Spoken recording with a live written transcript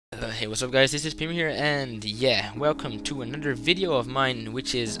Hey, what's up guys, this is Pim here, and yeah, welcome to another video of mine,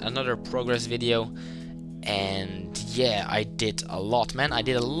 which is another progress video. And yeah, I did a lot, man. I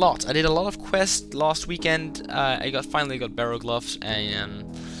did a lot of quests last weekend. I finally got Barrow gloves, and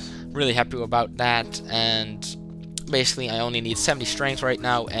I'm really happy about that. And basically I only need 70 strength right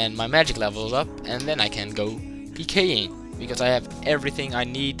now, and my magic level is up, and then I can go PKing, because I have everything I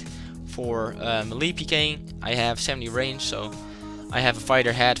need for melee PKing. I have 70 range, so I have a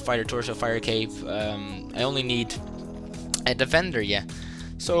fighter hat, fighter torso, fire cape. I only need a defender, yeah.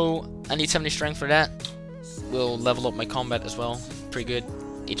 So I need 70 strength for that. Will level up my combat as well. Pretty good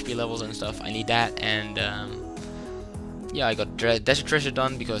HP levels and stuff. I need that, and yeah, I got Desert Treasure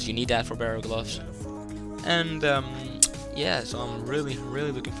done because you need that for Barrow gloves. And yeah, so I'm really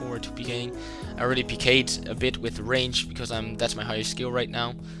looking forward to PKing. I already PK'd a bit with range because that's my highest skill right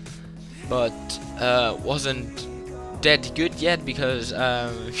now, but wasn't that good yet because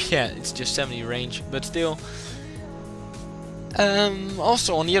yeah, it's just 70 range, but still.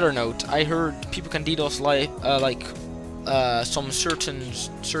 Also, on the other note, I heard people can DDoS some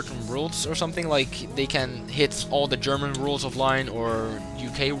certain rules or something, like they can hit all the German rules offline or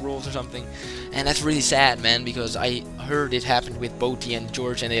UK rules or something, and that's really sad, man, because I heard it happened with Boaty and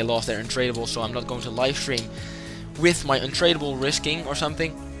George and they lost their untradeable. So I'm not going to live stream with my untradeable risking or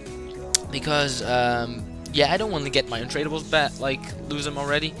something, because yeah, I don't want to get my untradables back, like lose them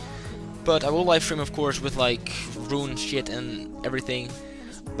already. But I will live stream, of course, with like rune shit and everything,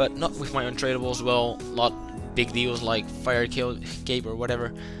 but not with my untradables. Well, not big deals like fire cape or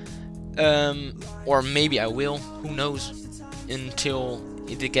whatever. Or maybe I will, who knows, until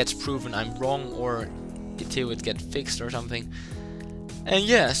it gets proven I'm wrong, or until it gets fixed or something. And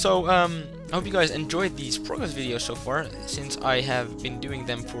yeah, so I hope you guys enjoyed these progress videos so far, since I have been doing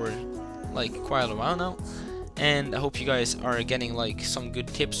them for like quite a while now, and I hope you guys are getting like some good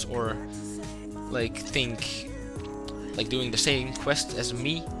tips, or like think like doing the same quest as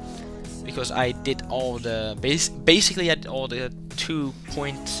me, because I did all the basically I did all the 2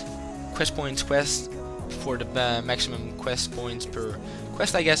 quest points quests for the maximum quest points per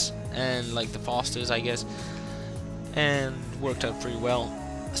quest, I guess, and like the fastest, I guess, and worked out pretty well.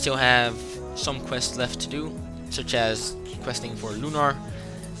 Still have some quests left to do, such as questing for Lunar,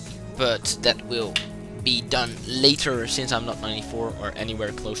 but that will be done later, since I'm not 94 or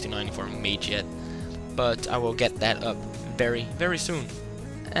anywhere close to 94 mage yet. But I will get that up very soon.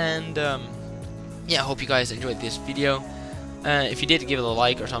 And yeah, I hope you guys enjoyed this video. If you did, give it a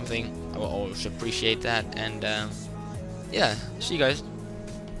like or something. I will always appreciate that. And yeah, see you guys.